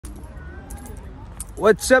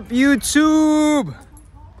What's up, YouTube?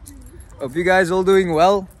 Hope you guys all doing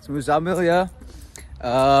well. It's Muzamil here.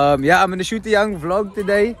 Yeah, I'm gonna shoot a young vlog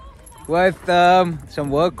today with some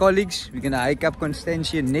work colleagues. We're gonna hike up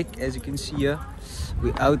Constantia Nek, as you can see here.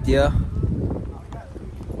 We're out here.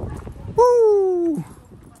 Woo!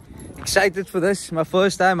 Excited for this. My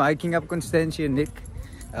first time hiking up Constantia Nek.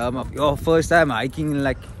 Your first time hiking in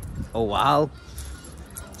like a while.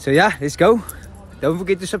 So yeah, let's go. Don't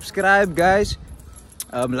forget to subscribe, guys.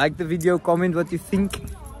 Like the video, comment what you think,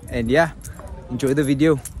 and yeah, enjoy the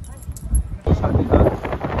video.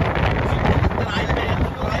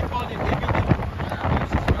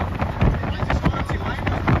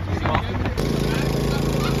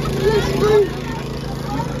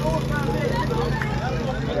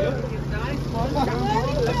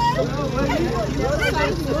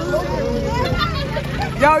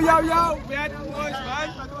 Yo, yo, yo! We had the boys,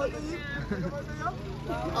 man.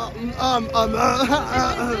 Are we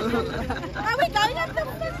going up the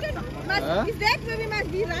fucking... Is that where we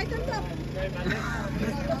must be right on top?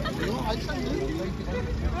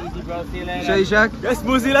 Shay Shaq? Yes,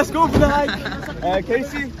 Muzi, let's go for the hike.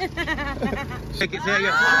 Casey? Take it, say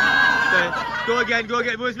it again. Go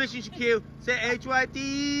again, boys, mission Shaquille. Say HYT.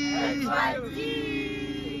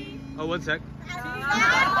 Oh, 1 sec.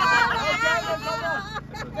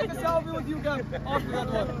 Take a selfie with you guys. After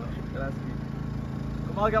that one.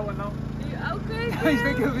 Come on, I got one now. Okay. He's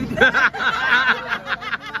making a video. I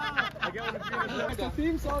get one. It's a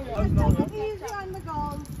theme song. Easy on the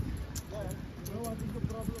goals. No, I think the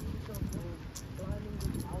problem is climbing the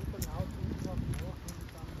mountain out and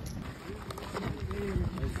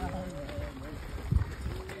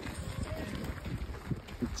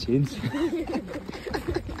It's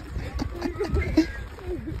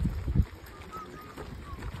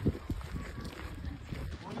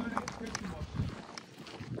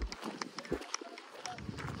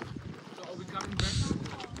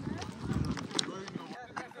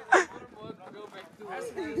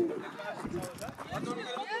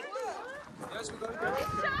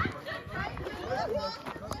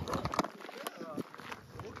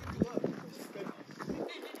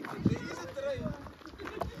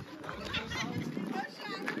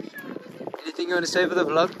Anything you want to say for the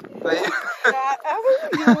vlog?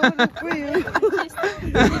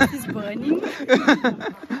 It's burning.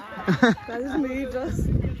 That is me just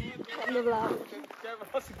on the vlog.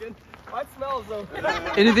 What smells though?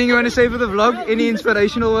 Anything you want to say for the vlog? Any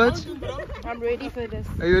inspirational words? I'm ready for this.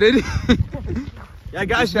 Are you ready? Yeah,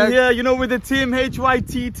 guys, we're here, you know, with the team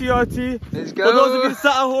HYT. Let's go. For those of you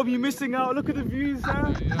sat at home, you're missing out. Look at the views,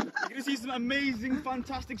 huh? You're gonna see some amazing,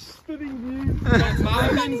 fantastic, stunning views. Top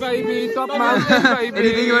mountain, baby. Top mountain, baby.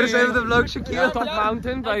 Anything you want to say for the vlog, Shaquille? Top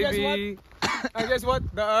mountain, baby. And guess what?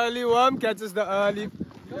 The early worm catches the early.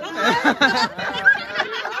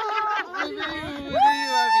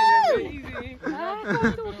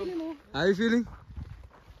 How you feeling?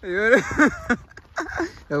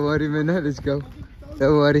 Don't worry, man. Let's go.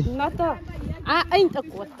 Don't worry. I ain't a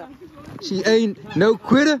quarter. She ain't no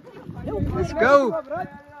quitter. Let's go.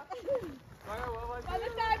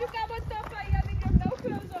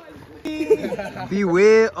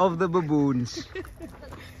 Beware of the baboons.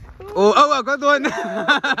 Oh, I got one.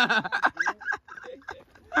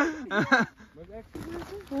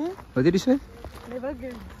 What did you say? Never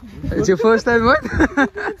again. It's your first time, what?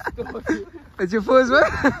 It's your first one?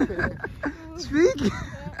 Speak.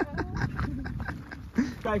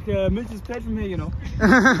 Like Mitch is played from here, you know.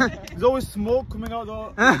 There's always smoke coming out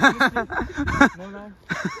though. No.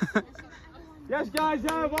 Yes, guys,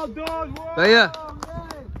 yeah, well done. Whoa, But yeah.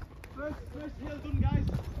 First hill done, guys.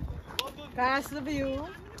 Well done. Guys, the view.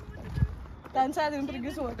 Dan sa yung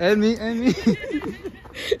previous one. And me.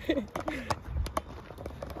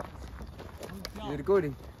 You're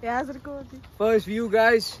recording? Yeah, it's recording. First view,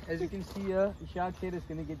 guys. As you can see here, the shark head is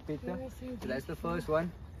gonna get better. So that's the first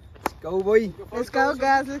one. Let's go, boy. Let's go,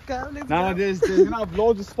 guys. Let's go. Nah, there's gonna have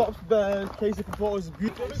loads of spots. The case of photos is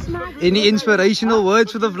beautiful. Any inspirational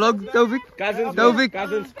words for the vlog, Tovik? Cousins, Tovik,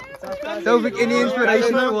 cousins. Tovik, any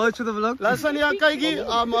inspirational words for the vlog? Listen hier, kykie,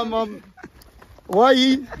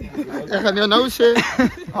 Wai, ek gaan jou nou sê,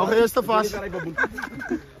 hou eers te vas.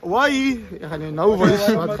 Wai, ek gaan jou nou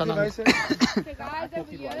wys wat gaan aan.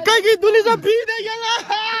 Kykie, doen eens 'n biede, julle.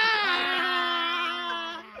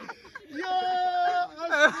 Ja,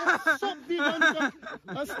 sop die man.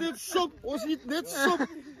 As dit sop, ons eet net sop.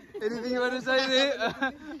 Anything you want to say there?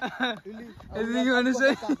 Anything you want to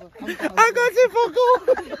say? I got it for go.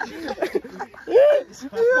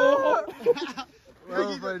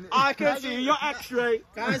 I can see your X-ray.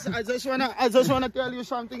 Guys, I just wanna tell you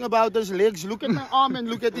something about his legs. Look at my arm and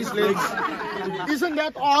look at his legs. Isn't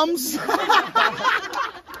that arms?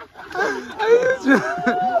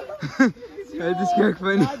 Het is gek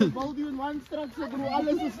funny.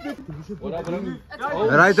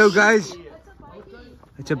 Right, oh guys.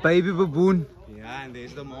 It's a baby baboon. Yeah, and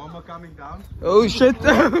there's the mama coming down. Oh shit,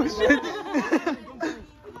 oh shit.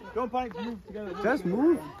 Don't panic, move together. Just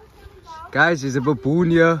move. Guys, there's a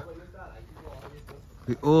baboon here.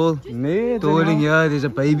 We all toiling here. There's a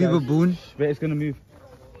baby baboon. Wait, it's gonna move.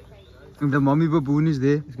 And the mommy baboon is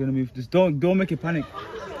there. It's gonna move. Just don't make it panic.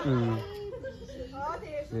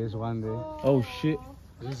 There's one there. Oh shit.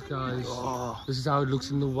 This guys, this is how it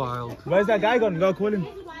looks in the wild. Where's that guy gone? Go call him.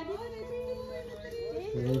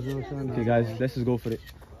 Okay guys, let's just go for it.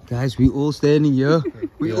 Guys, we all standing here.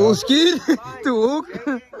 We all scared to walk.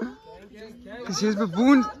 Cause here's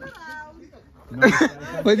baboon.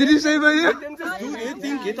 What did you say, buddy? Let them just do their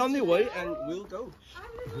thing, get on their way, and we'll go.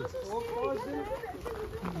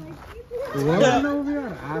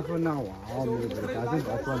 Half an hour. Doesn't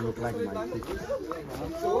that one look like my stick?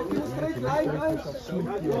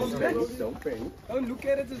 Don't look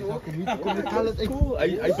at it as well. Cool.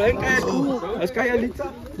 I think it's cool. As kan jy lied.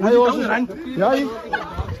 Hy was run. Ja.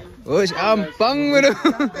 Oh, I'm bang with him.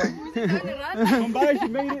 Come by, she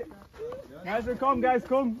made it. Guys, come guys,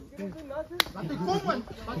 come. No,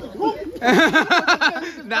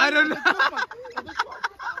 I don't know.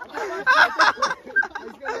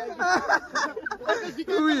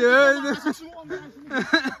 Weird.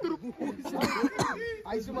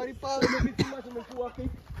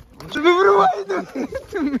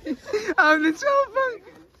 I'm not so fun.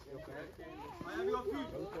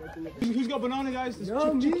 Who's got banana, guys?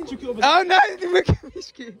 No, chuck it over. Oh no, you're making me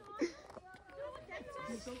scared.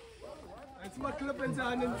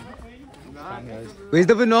 Where's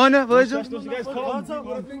the banana, Virgil? Guys, come.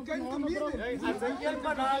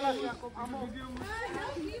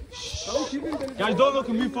 Guys, don't look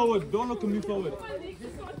and move forward. Don't look and move forward.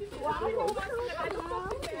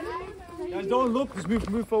 Guys, don't look. Just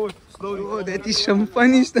move forward slowly. Oh, that is some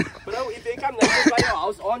funny stuff. Bro, if they come next by your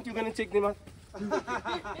house, aren't you gonna check them out?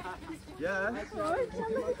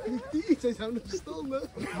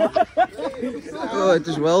 Oh, it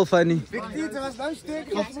is well funny.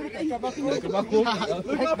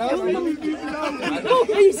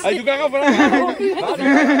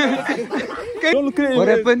 What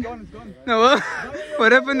happened? No,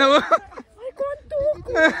 what happened now?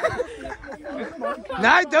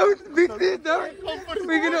 No, don't, Big D, don't.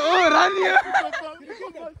 We're gonna all run here.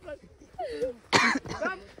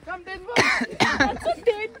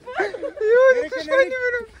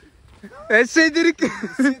 That's Cedric.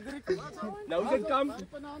 Nou is het kam.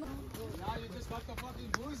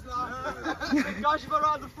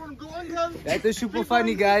 That is super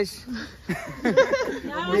funny, guys.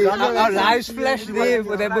 Our lives flash there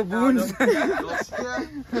for the baboons.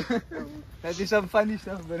 That is some funny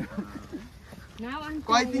stuff, bro. Now I'm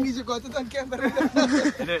Quite think you got it on camera.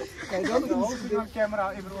 I don't know on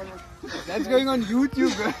camera, everyone. That's going on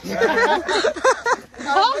YouTube, bro.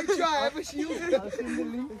 I'll make sure I have a shield.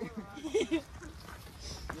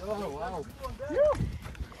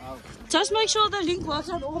 Just make sure the link works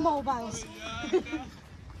on all mobiles.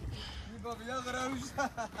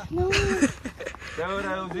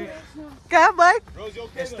 Come back.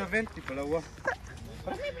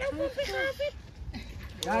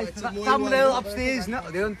 Guys, thumbnail upstairs. No,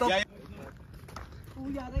 they're on top. I'm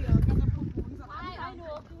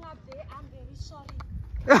walking up there. I'm very sorry.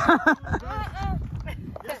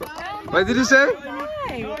 What did you say?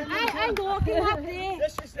 I'm walking up there.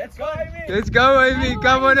 Let's go, Amy. Let's go, Amy.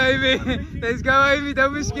 Come on, Amy. Let's go, Amy.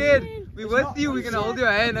 Don't be scared. We're with you. We're gonna hold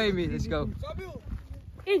your hand, Amy. Let's go.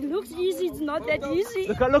 It looks easy. It's not that easy.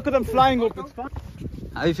 Look at them flying up. It's fun.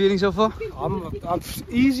 How are you feeling so far? I'm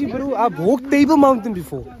easy, bro. I've walked Table Mountain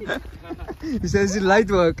before. He says it's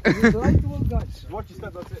light work. Watch your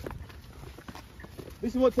step, that's it.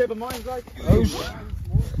 This is what Table Mountain's like.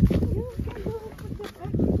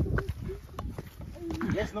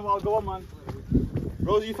 Yes, no, I'll go on, man.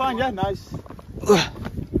 Rose, you fine? Yeah, nice.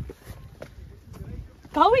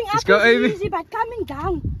 Going up Let's go, is Amy. easy, but coming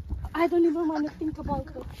down, I don't even want to think about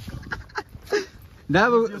it.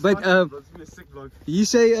 No, but That's gonna be a sick vlog. you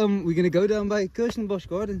say we're gonna go down by Kirstenbosch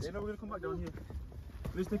Gardens. Yeah, no, we're gonna come back down here.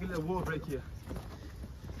 Let's take a little water break here.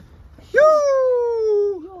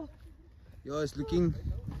 Yoo! Yo, it's looking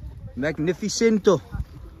magnificento.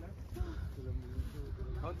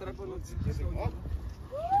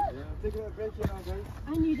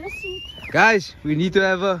 I need a seat. Guys, we need to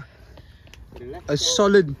have a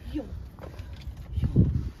solid.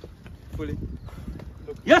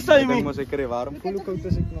 Yes, Amy!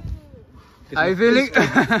 How you feeling?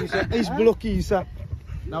 Ijsblokjes.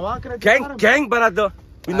 Nou, waar krijg je Gang, gang, brother.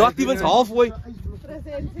 We're not even halfway.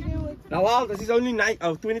 Nou, well, this is only 25%. Yeah,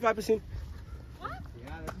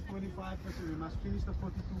 that's 25%. We must finish the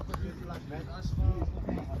 42% plus that asphalt.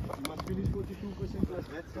 We must finish 42% plus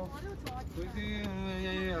that stuff.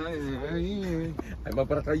 Ay,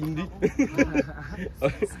 maparata yun di.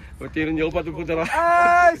 Matira niyo pa ito po tara.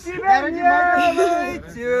 Ah, si Benyo!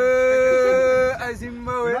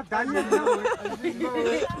 Azimbo, eh.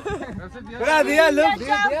 Dia, look.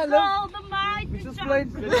 Mrs. Plain.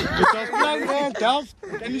 Mrs. Plain, man. Delft.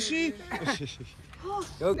 Can you see?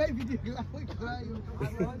 Why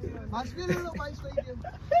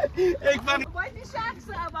die Sharks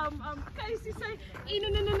Casey say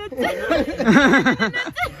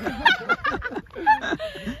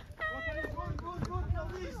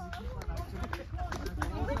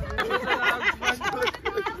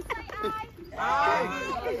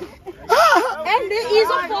and there is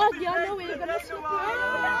a fault, you know, we're gonna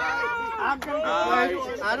I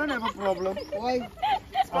don't have a problem. Why?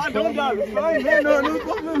 No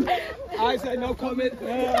problem. I say no comment.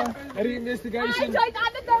 Reinvestigation.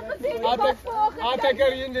 I'll take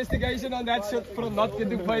a reinvestigation on that shit from not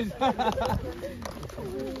getting paid.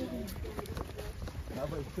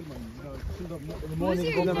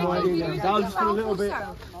 Down just a little bit.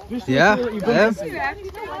 Yeah, I am.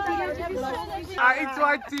 It's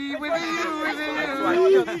white tea with you,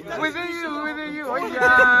 oh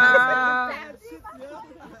yeah.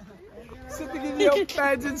 Sitting in your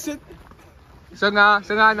pads and shit.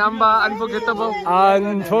 Sanga, number unforgettable.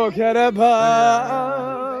 Unforgettable.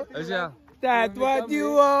 Yeah. That's what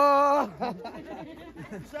you are.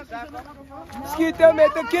 Skitter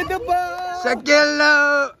met the kinderball.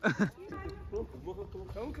 Sakelo!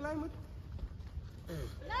 Don't climb it.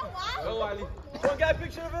 No, Ali. One guy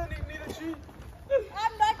picture of it, need a tree.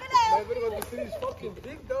 I'm not gonna. But the tree is fucking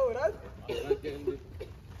big though, right?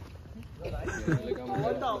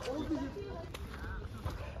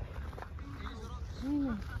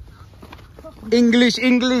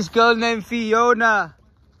 English girl named Fiona.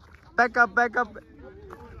 Back up.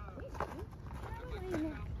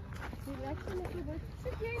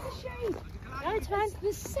 No, it's fine.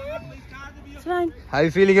 The sun. It's fine. How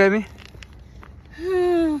you feeling, Amy?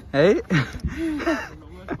 Hey?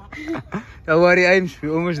 Don't worry, Ames.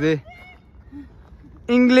 We're almost there.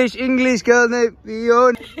 English girl named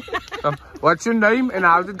Fiona. What's your name and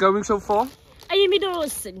how's it going so far? I am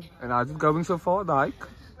Dawson. And how's it going so far, the hike?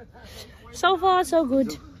 So far, so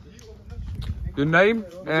good. Your name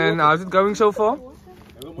and how's it going so far?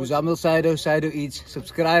 Muzamil Saido eats.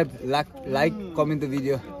 Subscribe, like, comment the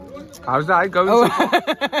video. How's the hike going so far?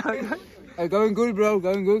 Going good, bro.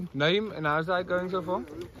 Going good. Name and how's the hike going so far?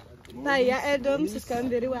 Taya Adams is going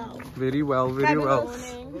very well. Very well.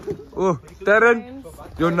 Oh, Darren,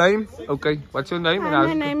 your name? Okay, what's your name? Hi,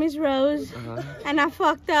 my name is Rose, and I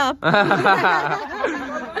fucked up.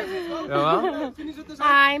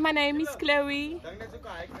 Hi, my name is Chloe.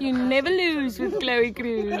 You never lose with Chloe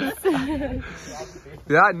Cruz.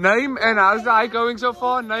 Yeah, name and how's the hike going so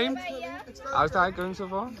far? Name? How's the hike going so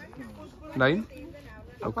far? Name?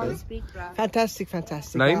 Okay. Fantastic.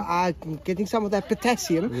 Name? I'm getting some of that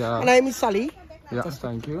potassium. Yeah. My name is Sally. Yeah,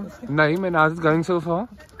 thank you. Name and how's it going so far?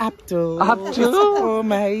 Abdul. Abdul.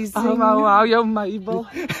 Amazing. Oh, wow, you're Mabel.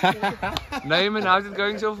 Name and how's it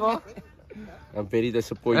going so far? I'm very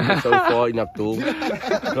disappointed so far in Abdul.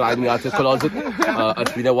 Climbing out the closet.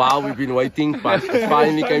 It's been a while, we've been waiting, but it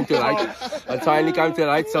finally came to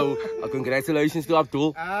light. So congratulations to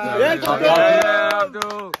Abdul.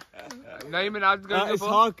 Abdul. Name and how's it going so It's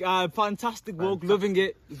far? hard. Fantastic walk, loving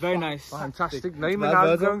it. Very nice. Fantastic. Name and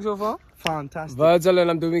how's it going so far? Fantastic. Virgil,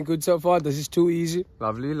 and I'm doing good so far. This is too easy.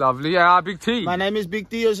 Lovely. Yeah, Big T. My name is Big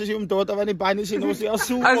T. As you thought of any binary in Austria.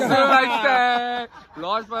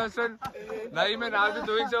 Last person. Name and how's it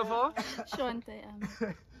doing so far? Shante.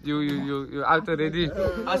 You out already.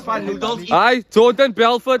 That's fine, noodles. Hi, Jordan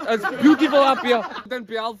Belfort. It's beautiful up here. Jordan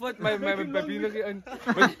Belfort, my baby,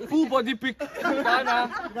 full body pic. Wait,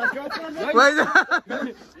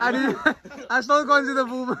 I still can't see the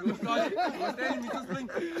full.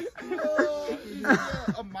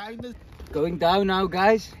 Going down now,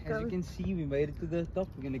 guys. As you can see, we made it to the top.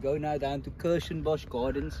 We're gonna go now down to Kirschenbosch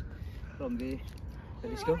Gardens. From there,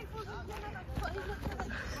 let's go.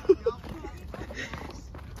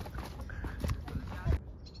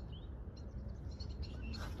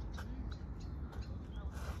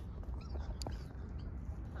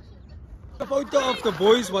 A photo of the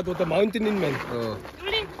boys, what with the mountain in man. Oh.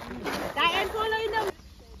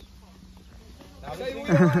 How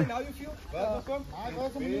you feel?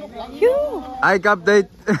 Hike update.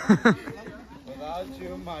 about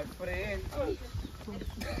you, my friend.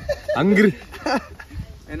 Hungry.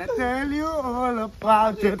 And I tell you all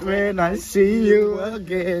about it when I see you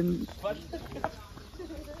again.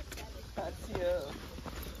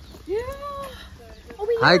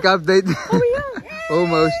 Hike update.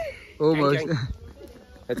 Almost.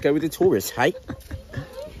 Let's go with the tourists, hey?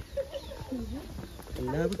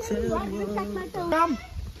 Come.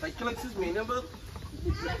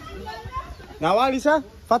 Nou Alisa,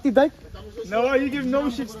 vat die duik. No, you give no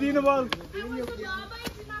shit, Steenebal.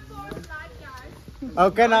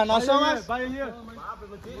 Okay, now show us. By here.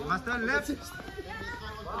 Must turn left.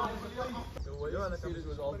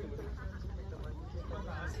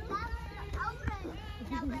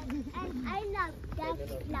 I love that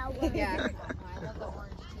flower. Yeah.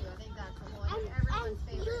 And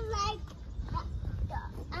you like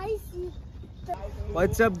I see.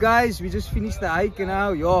 What's up, guys? We just finished the hike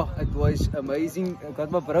now. Yo, it was amazing. I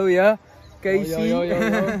got my bro here, Casey.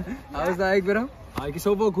 How was the hike, bro? Hike is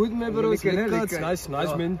overall good, man, bro. It's nice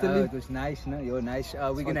mentally. It was nice, no? Yo, nice.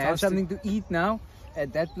 We're gonna have something to eat now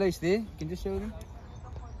at that place there. Can you just show them?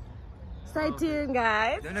 Stay tuned,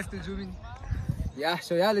 guys. Don't have to zoom in. Yeah,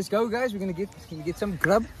 so yeah, let's go, guys. We're gonna get some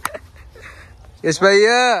grub. Yes, but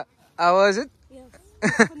yeah. How was it? Yes.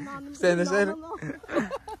 Phenomenal.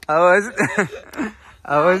 How was it?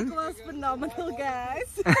 How was it? It was phenomenal, guys.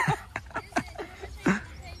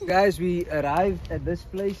 Guys, we arrived at this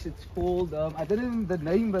place. It's called I don't know the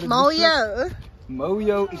name, but it's Moyo.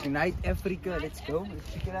 Moyo Ignite Africa. Let's go.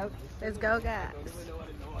 Let's check it out. Let's go, guys.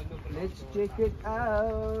 Let's check it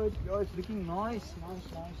out. Yo, it's looking nice.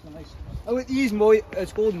 Nice. Oh, it is Moyo.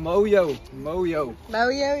 It's called Moyo. Moyo,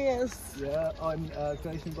 yes. Yeah, on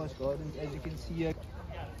Constantia Gardens, as you can see here.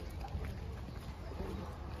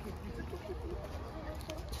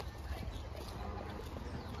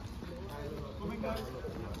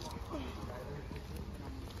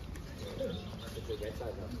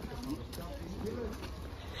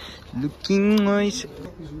 Looking nice.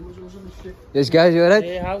 Yes, guys, you alright?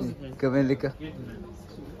 Yeah, how's it, man? Come in, lekker.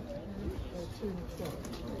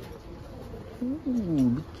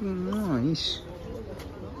 Ooh, looking nice.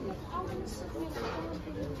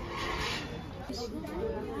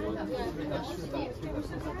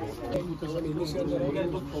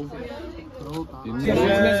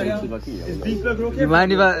 You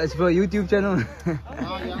mind if it's for a YouTube channel?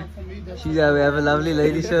 We have a lovely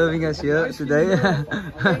lady serving us here today.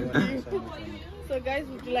 So guys,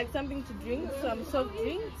 would you like something to drink? Some soft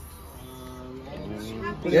drinks?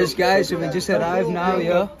 Yes, guys, so we just arrived now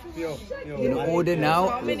here. We're gonna order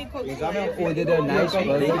now. Ordered a nice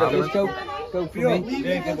burger. Let's go for me.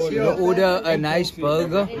 We're gonna order a nice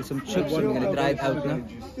burger with some chips and we're gonna try it out now.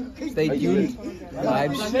 Stay tuned.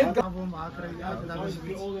 Vibes.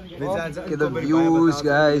 Look at the views,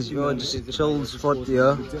 guys. You're just a chill spot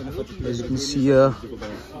here. As you can see here,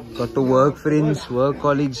 got the work friends, work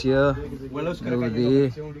colleagues here. Over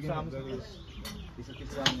there.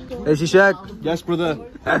 Hey, Shishak. Yes, brother.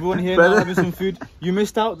 Everyone here now having some food. You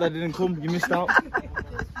missed out. That didn't come. You missed out.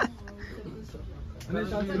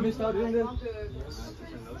 You missed out, didn't you?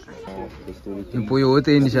 Yung po yung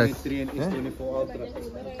hote, Shishak.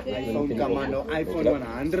 iPhone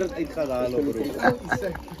 100 uitgehalen, bro.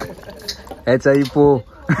 Het zei po.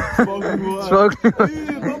 Spoken.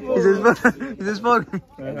 Is it spoken?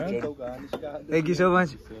 Thank you so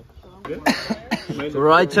much.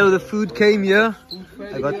 Right, so the food came here.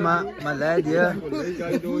 I got my lad here. You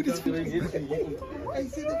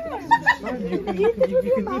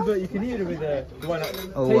can eat it with the one.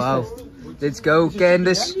 Oh wow. Let's go,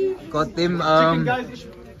 Candace. Got them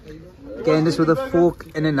Candace with a fork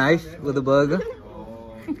and a knife with a burger.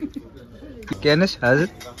 Candace, how's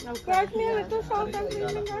it?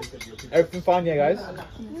 Everything fine here, guys?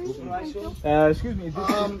 Excuse me.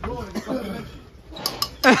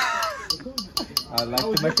 I like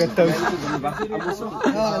to make a toast.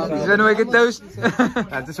 He's gonna make a toast.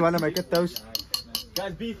 I just want to make a toast.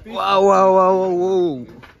 Guys, beef. Wow.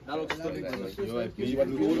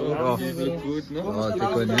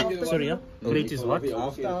 Sorry, yeah? Great is what?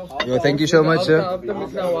 Yo, thank you so much, sir.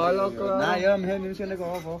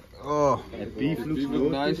 Oh. Beef looks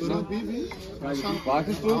nice. You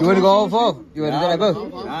want to go half off? You want to get a both?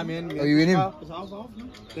 Yeah, man. Oh, you in him?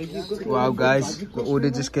 Wow, guys. The order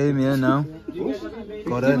just came here now.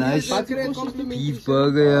 Got a nice beef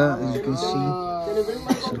burger here, as you can see.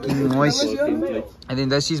 It's looking nice. And then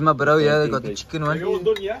this is my bro here. They got the chicken one.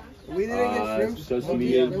 We didn't get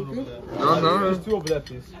shrimp. No. There's two of that,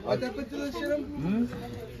 please. What happened to the shrimp?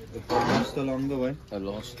 Lost along the way. I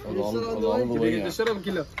lost along the way.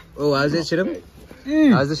 Oh, how's that shrimp?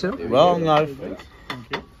 How's the shrimp? Well, no.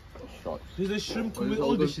 Does the shrimp come with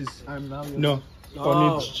all dishes? No,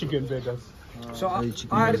 only chicken burgers. So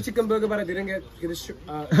I had a chicken burger, but I didn't get a shrimp.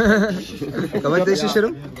 What is this,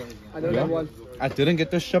 Sharon? I don't have one. I didn't get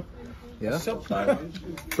the shop. Yeah.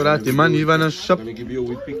 Praat die man hier van een shop. Let me give you a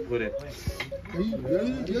wheat pick for that.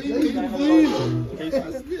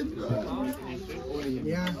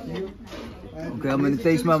 Okay, I'm gonna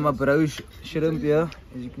taste my bro's shrimp, yeah,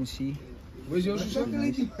 as you can see. Where's yours?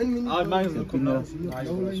 Bismillah.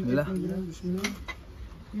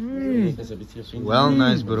 Well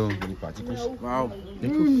nice bro. Wow.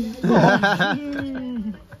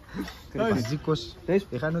 Zikos. Taste.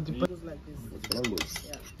 Je gaat nog die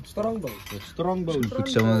Strongbow. strongbow. Put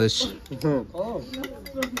some of this.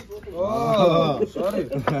 Oh, sorry.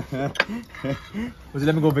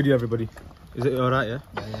 Let me go video everybody. Is it alright, yeah?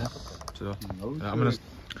 Yeah. So, I'm gonna...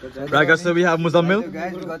 Right guys, so we have Muslim So milk.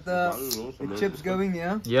 guys, we got the chips going,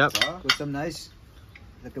 yeah? Yep. With some nice,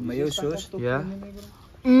 like a mayo sauce. Yeah.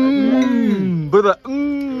 Mmm, brother.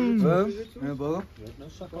 Mmm. Burger.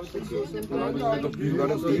 We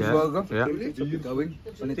got a beef burger. Yeah. Going.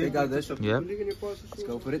 Gonna take out this. Yeah. Let's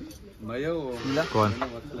go for it. Mayo. Go on.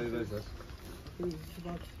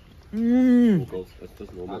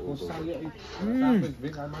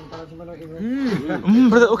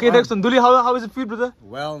 Brother. Okay, next one. Duli, how is the food, brother?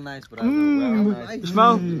 Well nice brother. Well nice.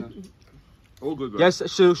 Smell. All good, bro. Yes,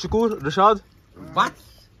 Shakur, Rashad. What?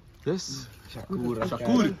 Yes.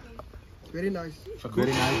 Shakur. Very nice.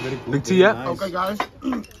 Very nice, very cool. Big T, yeah? Okay guys,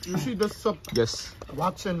 you see this sub. Yes.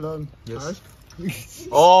 Watch and learn. Yes.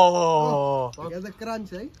 Oh. Get the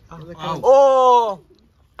crunch, eh? Oh.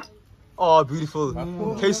 Oh, beautiful.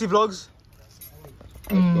 KC Vlogs.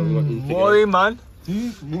 Boy, man.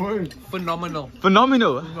 Phenomenal.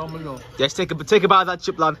 Phenomenal. Phenomenal. Yes, take a bite of that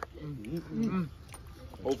chip, lad.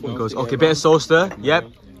 Goes. Okay, bit of sauce there. Yep.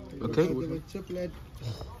 Okay.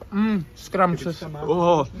 Scrumptious.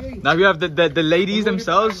 Oh. Now we have the ladies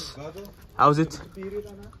themselves. How's it?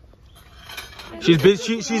 She's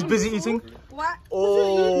busy. She's busy eating. What?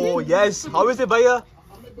 Oh yes. How is it, Baya?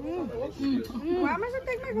 Why must I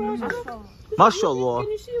take my glasses off? Mashallah.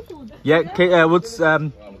 Can you see your food? Yeah. What's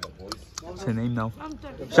her name now?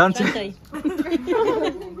 Shante.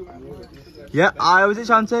 Yeah. Was it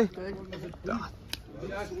Shante?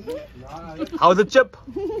 How's the chip?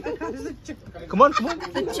 Come on.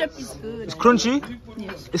 The chip is good. It's crunchy.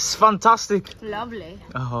 Yes. It's fantastic. Lovely.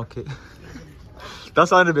 Oh, okay. That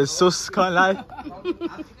sounded a bit sus, can't lie.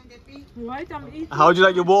 Right, I'm eating. How do you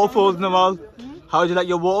like your waterfalls, Namal? How do you like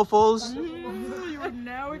your waterfalls? You would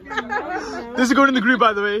know it. You know. This is going in the group,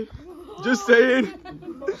 by the way. Just saying.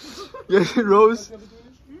 Yeah, Rose.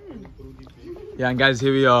 Yeah, and guys,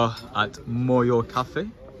 here we are at Moyo Cafe.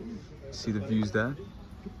 See the views there.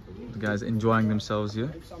 The guys enjoying themselves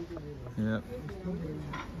here. Yeah.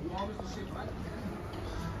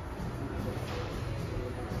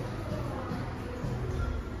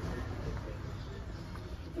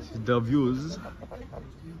 This is the views.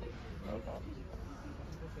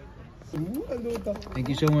 Thank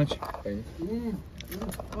you so much. I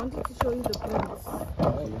wanted to show you the birds.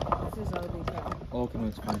 This is how they come. Okay, no,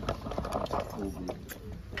 it's fine.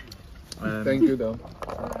 Thank you though.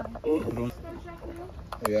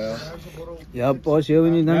 Yeah. Yeah, pause here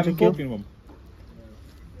when you're done, Shakil.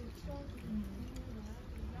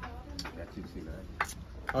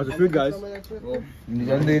 How's the food, guys?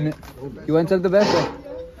 You want some Tabasco?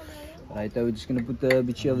 Right, we're just gonna put a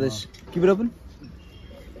bit of this. Keep it open.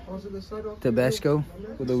 Tabasco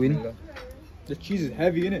for the win. The cheese is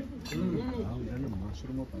heavy, isn't it?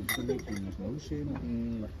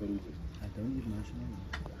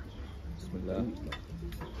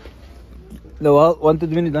 No, I wanted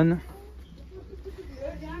to win it done.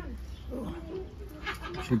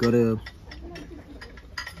 She got a.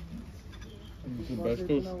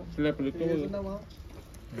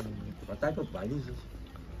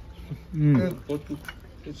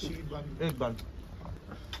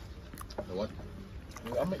 What?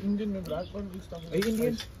 I'm an Indian and black one. Are you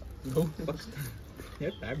Indian? No.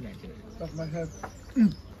 Yep, I'm not. That's my head.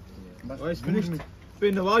 Oh, it's finished.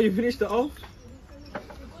 Been a while, you finished it off?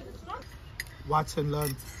 Watch and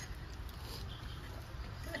learn.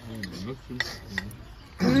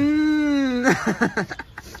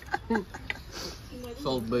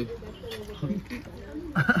 Salt Bay.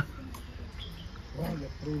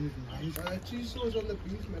 Cheese was on the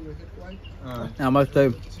beach, man. Was it quite? How much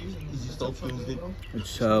time?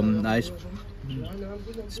 It's nice.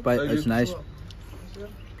 It's nice.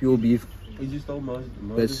 Pure beef.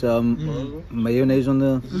 There's mayonnaise on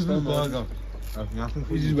the.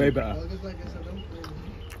 This is way better.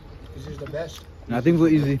 This is the best. Nothing for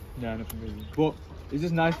easy. Yeah, nothing really. But It's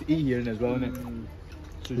just nice to eat here as well, isn't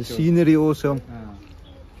it? The scenery awesome.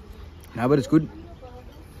 Nah, but it's good.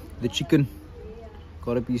 The chicken.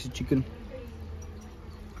 Got a piece of chicken.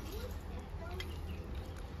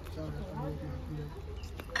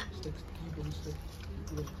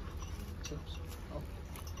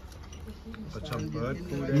 Got some bird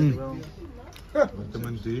food as well.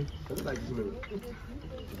 Vitamin D.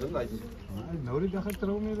 Nodig dat gaat er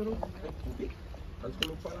ook meer erop.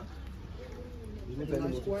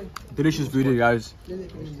 Delicious video, guys.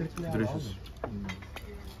 Delicious.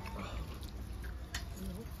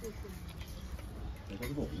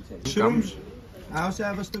 Shrooms. I also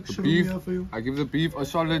have a stick shroom Beef. here for you. I give the beef a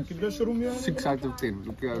solid Give the shroom here. 6 out of 10.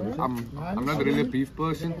 Look, I'm not really a beef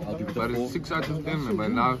person, but it's 6 out of 10.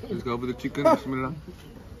 But now let's go with the chicken. Bismillah.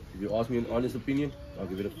 If you ask me an honest opinion, I'll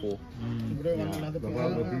give it a 4.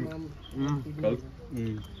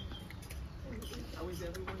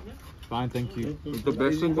 Fine, thank you. It's the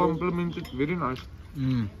best and complimented. Very nice.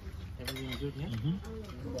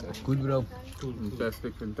 That's good, bro.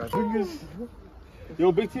 Fantastic, fantastic.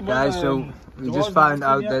 Yo, big team. Guys, so we just found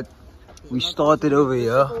out that we started over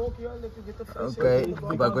here. Okay,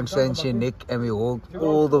 by Constantia Nek, and we walked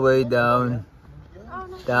all the way down,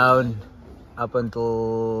 up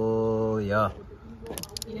until yeah.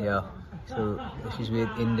 So this is where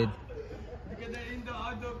it ended.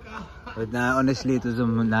 But now, honestly, it was a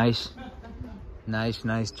nice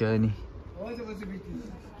journey.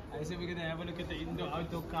 I said we're gonna have a look at the Indo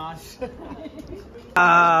auto cars.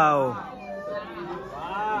 Wow!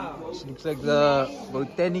 This looks like the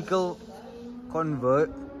botanical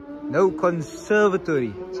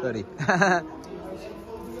conservatory. Sorry.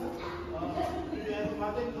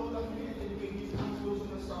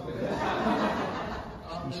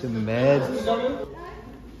 She's a mad.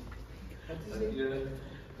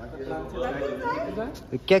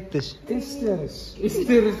 The cactus. Clitoris.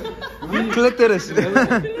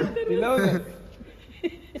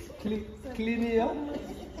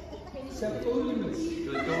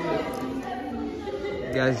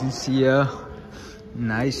 Guys, you see here,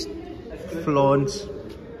 nice flauns.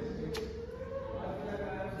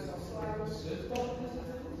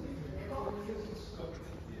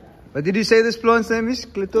 What did you say this plant's name is?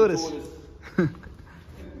 Clitoris.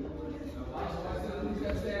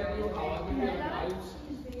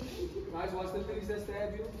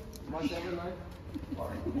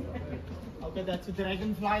 Okay, that's a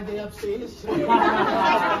dragonfly they upstairs.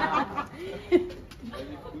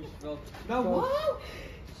 No.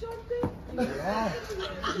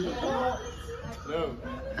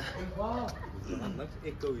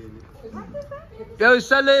 Yo,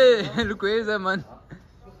 Sally! Look where is that, man?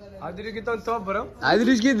 How did you get on top, bro? How did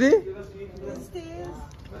you get there?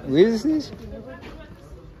 Where is this?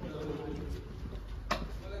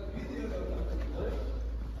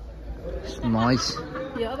 It's nice.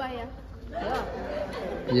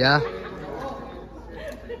 Yeah.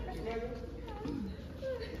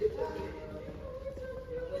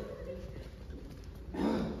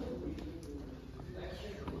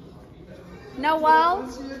 Nawal?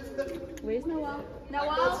 Where's Nawal?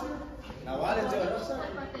 Nawal?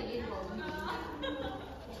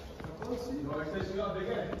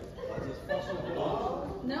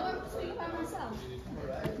 No, I'm speaking by myself.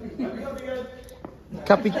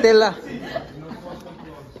 Capitella.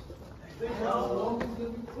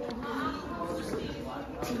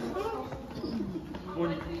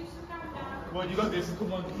 Come on, you got this.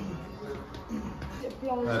 Come on.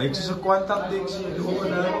 Rex is a quantum dicks.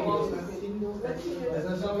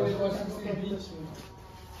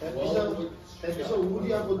 Heb je zo'n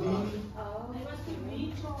hoodie aan voor die?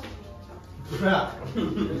 Ja.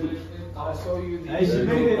 Hij is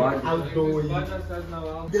een outdoor.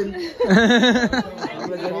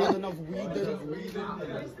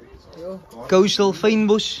 Coastal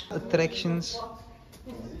fynbos attractions.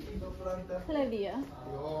 Claudia.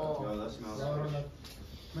 Ja, dat smells.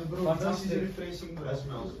 Fantastische refreshing. Dat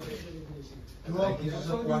smells. Kijk, hier is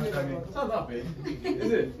een quantum. Staat dat, hè?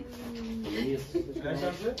 Is het? Hij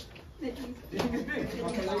staat het? You think it's big?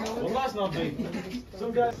 Well, that's not big.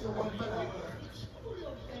 Some guys.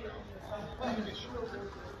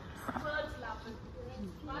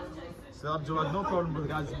 So Joe had no problem with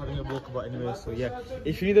guys having a book, but anyway, so yeah.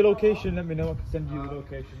 If you need a location, let me know. I can send you the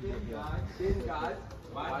location.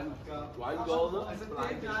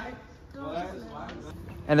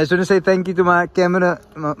 And I just want to say thank you to my camera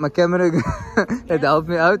that helped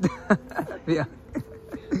me out. Yeah.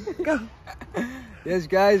 Go. Yes,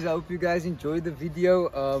 guys, I hope you guys enjoyed the video.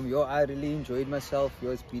 I really enjoyed myself.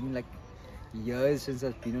 It's been like years since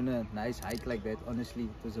I've been on a nice hike like that. Honestly,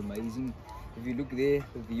 it was amazing. If you look there,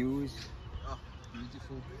 the views,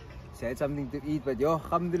 beautiful. She had something to eat, but yeah,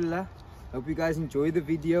 alhamdulillah. Hope you guys enjoyed the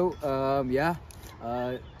video. Yeah.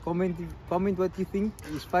 Comment what you think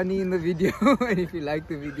is funny in the video and if you like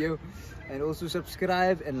the video, and also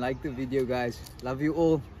subscribe and like the video, guys. Love you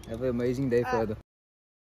all. Have an amazing day further.